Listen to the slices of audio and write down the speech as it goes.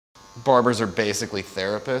Barbers are basically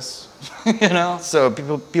therapists, you know? So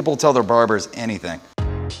people tell their barbers anything.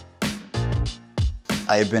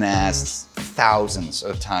 I have been asked thousands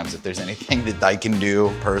of times if there's anything that I can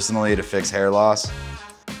do personally to fix hair loss.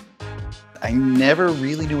 I never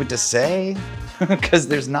really knew what to say because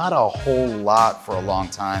there's not a whole lot for a long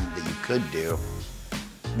time that you could do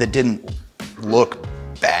that didn't look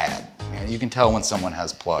bad. You can tell when someone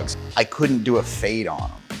has plugs. I couldn't do a fade on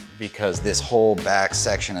them because this whole back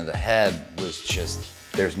section of the head was just,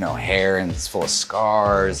 there's no hair and it's full of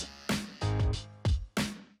scars.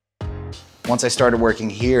 Once I started working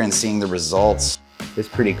here and seeing the results, it's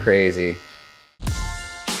pretty crazy.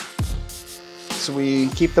 So we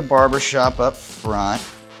keep the barber shop up front.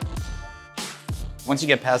 Once you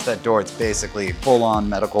get past that door, it's basically full-on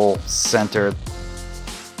medical center.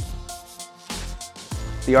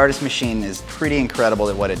 The artist machine is pretty incredible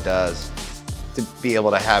at what it does. To be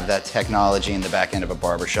able to have that technology in the back end of a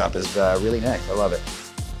barber shop is really nice. I love it.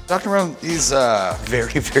 Dr. Rowe, he's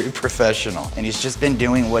very, very professional, and he's just been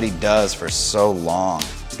doing what he does for so long.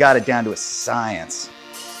 He got it down to a science.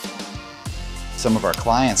 Some of our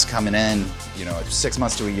clients coming in, you know, 6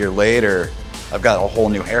 months to a year later, I've got a whole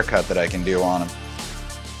new haircut that I can do on them.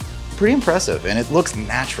 Pretty impressive, and it looks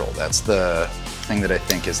natural. That's the thing that I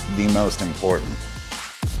think is the most important.